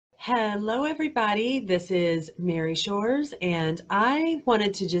Hello, everybody. This is Mary Shores, and I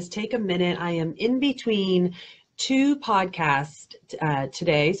wanted to just take a minute. I am in between two podcasts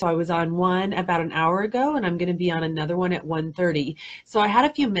today. So I was on one about an hour ago, and I'm going to be on another one at 1:30. So I had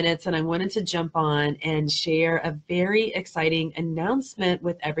a few minutes, and I wanted to jump on and share a very exciting announcement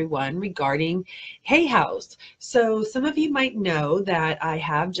with everyone regarding Hay House. So some of you might know that I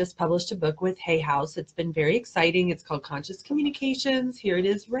have just published a book with Hay House. It's been very exciting. It's called Conscious Communications. Here it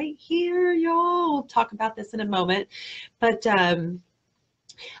is right here, y'all. We'll talk about this in a moment. But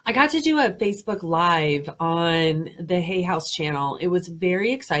I got to do a Facebook Live on the Hay House channel. It was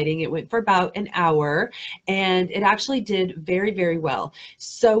very exciting. It went for about an hour, and it actually did very, very well.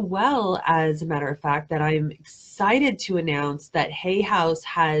 So well, as a matter of fact, that I'm excited to announce that Hay House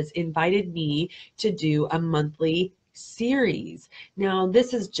has invited me to do a monthly series. Now,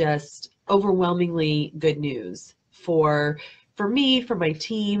 this is just overwhelmingly good news for me, for my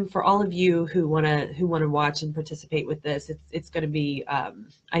team, for all of you who wanna watch and participate with this. It's going to be,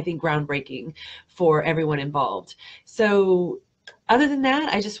 I think, groundbreaking for everyone involved. So, other than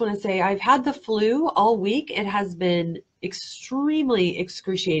that, I just want to say I've had the flu all week. It has been extremely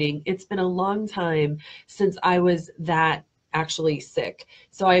excruciating. It's been a long time since I was that actually sick.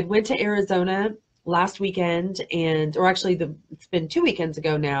 So I went to Arizona last weekend, or actually it's been 2 weekends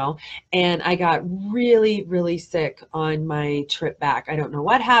ago now, and I got really, really sick on my trip back. I don't know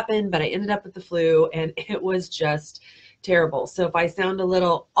what happened, but I ended up with the flu, and it was just terrible. So if I sound a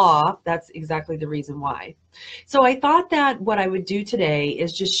little off, that's exactly the reason why. So I thought that what I would do today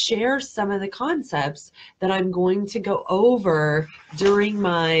is just share some of the concepts that I'm going to go over during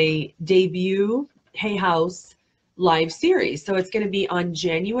my debut Hay House live series. So it's going to be on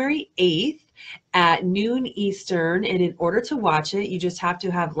January 8th at noon Eastern, and in order to watch it, you just have to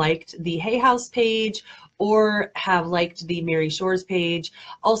have liked the Hay House page or have liked the Mary Shores page.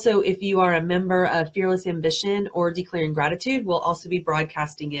 Also, if you are a member of Fearless Ambition or Declaring Gratitude, we'll also be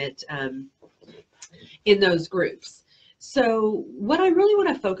broadcasting it in those groups. So what I really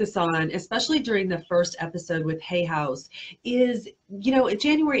want to focus on, especially during the first episode with Hay House, is,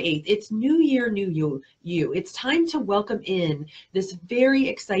 January 8th, it's New Year, New You. It's time to welcome in this very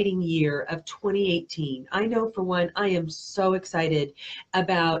exciting year of 2018. I know, for one, I am so excited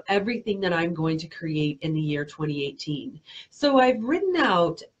about everything that I'm going to create in the year 2018. So I've written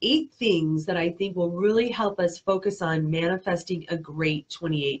out 8 things that I think will really help us focus on manifesting a great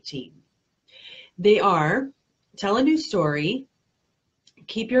 2018. They are: tell a new story,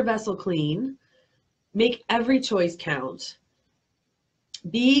 keep your vessel clean, make every choice count,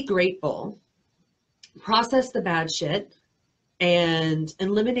 be grateful, process the bad shit, and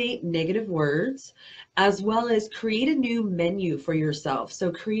eliminate negative words, as well as create a new menu for yourself.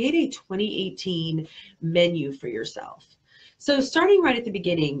 So create a 2018 menu for yourself. So starting right at the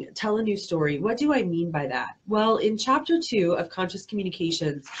beginning, tell a new story. What do I mean by that? Well, in chapter 2 of Conscious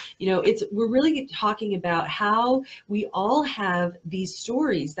Communications, we're really talking about how we all have these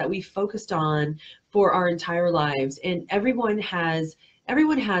stories that we focused on for our entire lives, and everyone has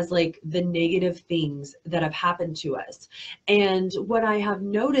like the negative things that have happened to us. And what I have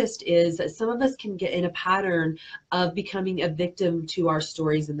noticed is that some of us can get in a pattern of becoming a victim to our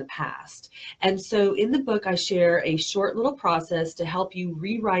stories in the past. And so in the book, I share a short little process to help you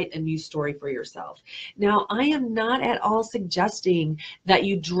rewrite a new story for yourself. Now, I am not at all suggesting that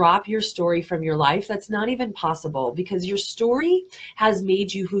you drop your story from your life. That's not even possible, because your story has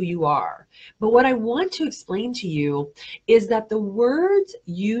made you who you are. But what I want to explain to you is that the words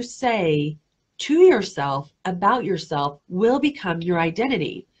you say to yourself about yourself will become your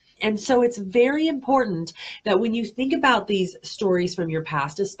identity. And so it's very important that when you think about these stories from your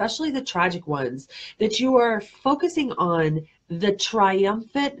past, especially the tragic ones, that you are focusing on the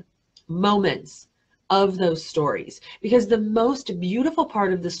triumphant moments of those stories, because the most beautiful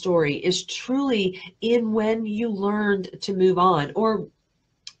part of the story is truly in when you learned to move on, or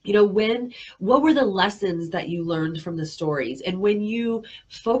what were the lessons that you learned from the stories? And when you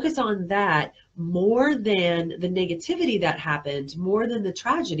focus on that more than the negativity that happened, more than the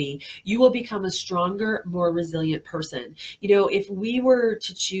tragedy, you will become a stronger, more resilient person. If we were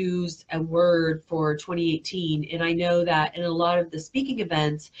to choose a word for 2018, and I know that in a lot of the speaking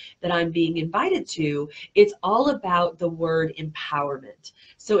events that I'm being invited to, it's all about the word empowerment.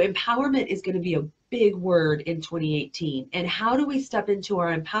 So empowerment is going to be a big word in 2018. And how do we step into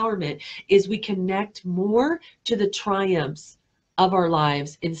our empowerment is we connect more to the triumphs of our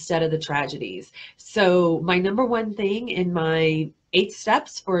lives instead of the tragedies. So my number one thing in my 8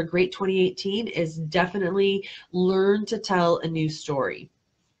 steps for a great 2018 is definitely learn to tell a new story.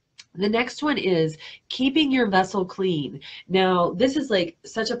 The next one is keeping your vessel clean. Now, this is like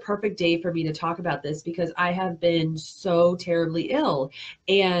such a perfect day for me to talk about this because I have been so terribly ill.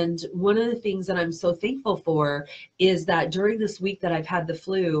 And one of the things that I'm so thankful for is that during this week that I've had the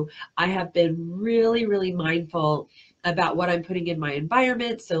flu, I have been really, really mindful about what I'm putting in my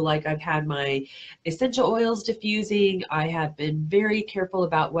environment. So like I've had my essential oils diffusing. I have been very careful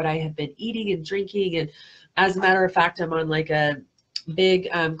about what I have been eating and drinking. And as a matter of fact, I'm on like a big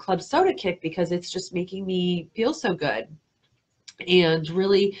club soda kick because it's just making me feel so good and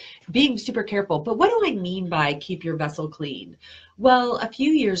really being super careful. But what do I mean by keep your vessel clean? Well, a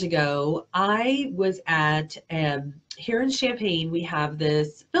few years ago, I was at here in Champaign, we have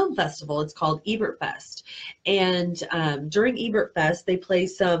this film festival. It's called Ebert Fest. And during Ebert Fest, they play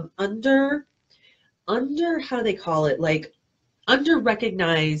some under how do they call it, like under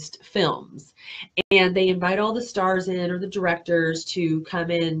recognized films, and they invite all the stars in or the directors to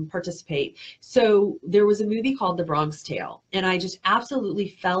come in participate. So there was a movie called The Bronx Tale, and I just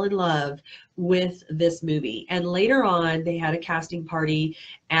absolutely fell in love with this movie. And later on they had a casting party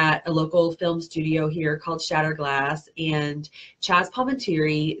at a local film studio here called Shatter Glass, and Chaz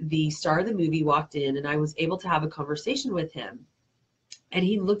Palminteri, the star of the movie, walked in, and I was able to have a conversation with him. And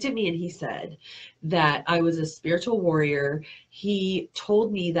he looked at me and he said that I was a spiritual warrior. He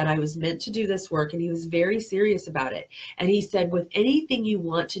told me that I was meant to do this work, and he was very serious about it. And he said, with anything you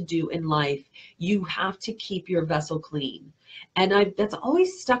want to do in life, you have to keep your vessel clean. And that's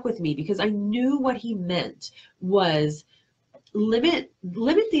always stuck with me because I knew what he meant was limit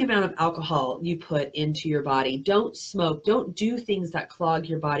the amount of alcohol you put into your body. Don't smoke. Don't do things that clog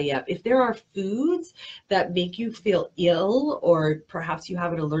your body up. If there are foods that make you feel ill or perhaps you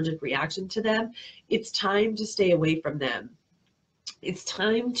have an allergic reaction to them, it's time to stay away from them. It's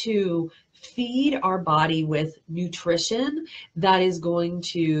time to feed our body with nutrition that is going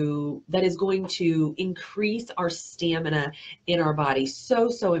to increase our stamina in our body.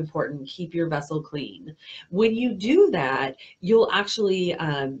 So important. Keep your vessel clean. When you do that, you'll actually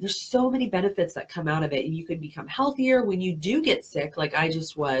there's so many benefits that come out of it. You can become healthier when you do get sick, like I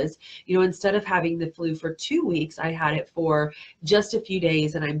just was. Instead of having the flu for 2 weeks, I had it for just a few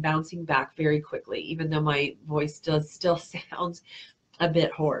days, and I'm bouncing back very quickly, even though my voice does still sound a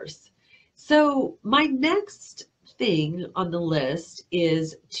bit hoarse. So my next thing on the list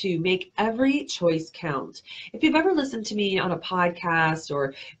is to make every choice count. If you've ever listened to me on a podcast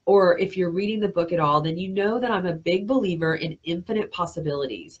or if you're reading the book at all, then you know that I'm a big believer in infinite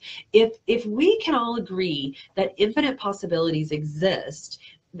possibilities. If we can all agree that infinite possibilities exist,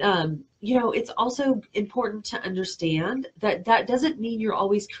 it's also important to understand that that doesn't mean you're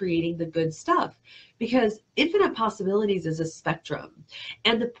always creating the good stuff, because infinite possibilities is a spectrum.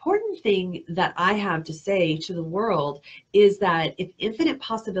 And the important thing that I have to say to the world is that if infinite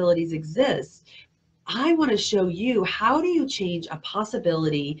possibilities exist, I want to show you, how do you change a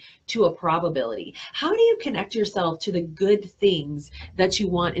possibility to a probability? How do you connect yourself to the good things that you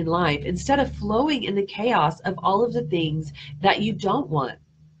want in life instead of flowing in the chaos of all of the things that you don't want?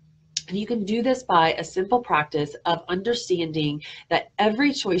 And you can do this by a simple practice of understanding that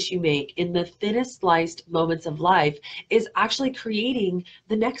every choice you make in the thinnest sliced moments of life is actually creating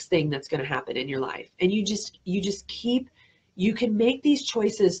the next thing that's going to happen in your life. And you can make these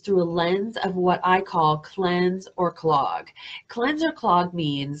choices through a lens of what I call cleanse or clog. Cleanse or clog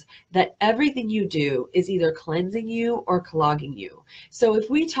means that everything you do is either cleansing you or clogging you. So if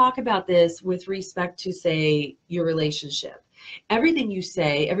we talk about this with respect to, say, your relationship, everything you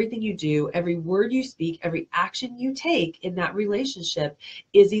say, everything you do, every word you speak, every action you take in that relationship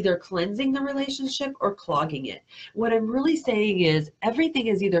is either cleansing the relationship or clogging it. What I'm really saying is everything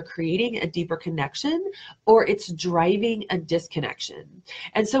is either creating a deeper connection or it's driving a disconnection.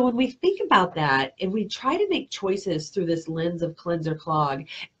 And so when we think about that and we try to make choices through this lens of cleanse or clog,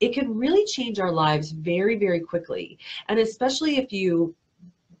 it can really change our lives very, very quickly. And especially if you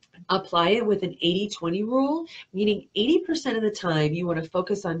apply it with an 80-20 rule, meaning 80% of the time you want to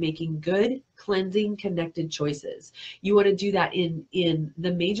focus on making good, cleansing, connected choices. You want to do that in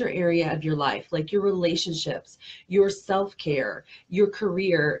the major area of your life, like your relationships, your self-care, your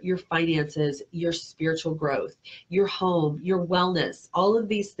career, your finances, your spiritual growth, your home, your wellness. All of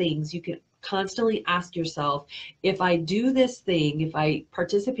these things you can constantly ask yourself, if I do this thing, if I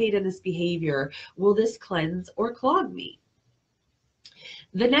participate in this behavior, will this cleanse or clog me?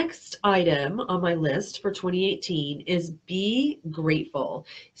 The next item on my list for 2018 is be grateful.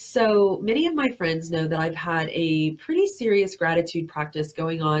 So many of my friends know that I've had a pretty serious gratitude practice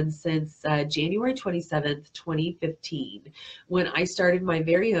going on since January 27th, 2015, when I started my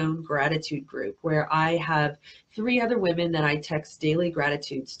very own gratitude group where I have 3 other women that I text daily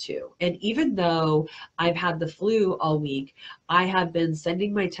gratitudes to. And even though I've had the flu all week, I have been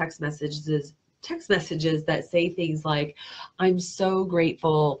sending my text messages that say things like, I'm so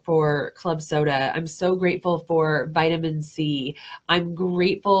grateful for club soda. I'm so grateful for vitamin C. I'm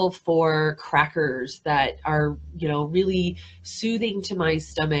grateful for crackers that are, really soothing to my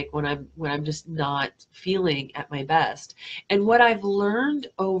stomach when I'm just not feeling at my best. And what I've learned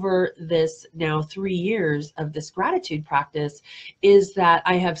over this now 3 years of this gratitude practice is that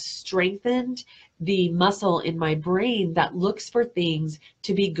I have strengthened the muscle in my brain that looks for things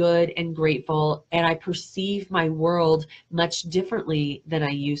to be good and grateful, and I perceive my world much differently than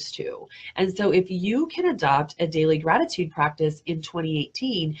I used to. And so if you can adopt a daily gratitude practice in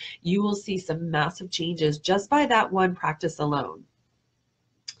 2018, you will see some massive changes just by that one practice alone.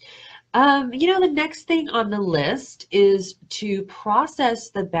 The next thing on the list is to process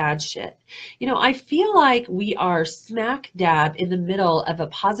the bad shit. I feel like we are smack dab in the middle of a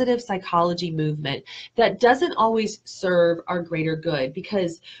positive psychology movement that doesn't always serve our greater good,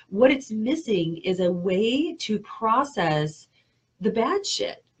 because what it's missing is a way to process the bad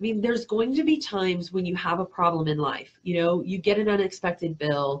shit. I mean, there's going to be times when you have a problem in life. You get an unexpected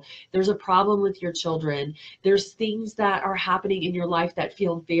bill, there's a problem with your children, there's things that are happening in your life that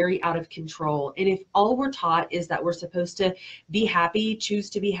feel very out of control. And if all we're taught is that we're supposed to be happy,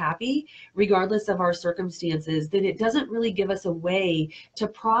 choose to be happy, regardless of our circumstances, then it doesn't really give us a way to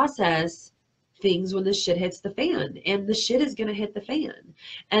process things when the shit hits the fan. And the shit is going to hit the fan.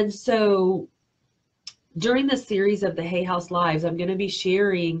 And so during the series of the Hay House Lives, I'm going to be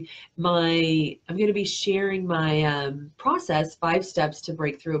sharing my process, 5 steps to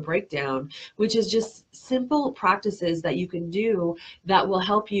break through a breakdown, which is just simple practices that you can do that will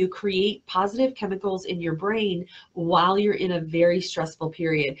help you create positive chemicals in your brain while you're in a very stressful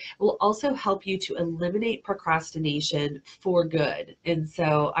period. It will also help you to eliminate procrastination for good. And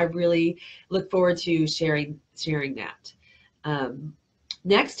so I really look forward to sharing that.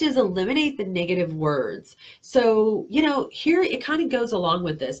 Next is eliminate the negative words. So, here it kind of goes along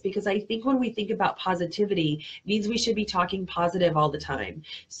with this, because I think when we think about positivity, it means we should be talking positive all the time.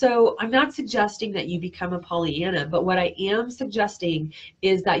 So I'm not suggesting that you become a Pollyanna, but what I am suggesting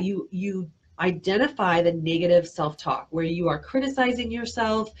is that you identify the negative self-talk where you are criticizing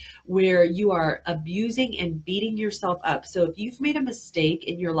yourself, where you are abusing and beating yourself up. So if you've made a mistake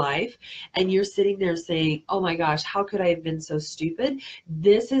in your life and you're sitting there saying, oh my gosh, how could I have been so stupid?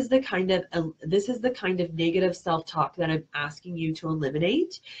 This is the kind of negative self-talk that I'm asking you to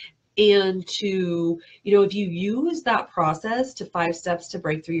eliminate. And to, if you use that process to 5 steps to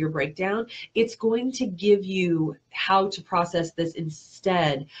break through your breakdown, it's going to give you how to process this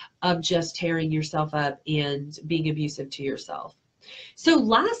instead of just tearing yourself up and being abusive to yourself. So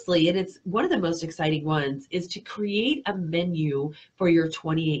lastly, and it's one of the most exciting ones, is to create a menu for your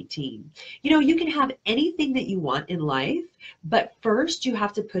 2018. You can have anything that you want in life, but first you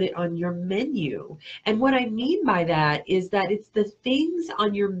have to put it on your menu. And what I mean by that is that it's the things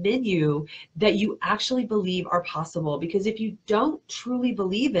on your menu that you actually believe are possible. Because if you don't truly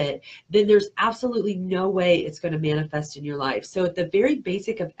believe it, then there's absolutely no way it's going to manifest in your life. So at the very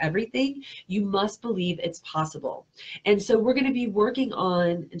basic of everything, you must believe it's possible. And so we're going to be working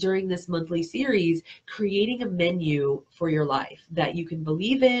on, during this monthly series, creating a menu for your life that you can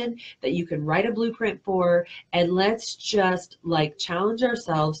believe in, that you can write a blueprint for, and let's just challenge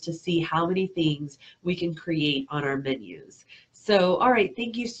ourselves to see how many things we can create on our menus. So, all right,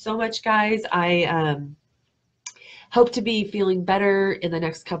 thank you so much, guys. I hope to be feeling better in the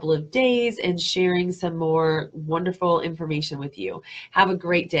next couple of days and sharing some more wonderful information with you. Have a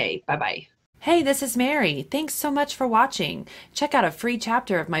great day. Bye-bye. Hey, this is Mary. Thanks so much for watching. Check out a free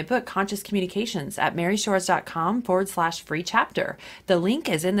chapter of my book, Conscious Communications, at maryshores.com/free chapter. The link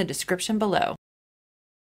is in the description below.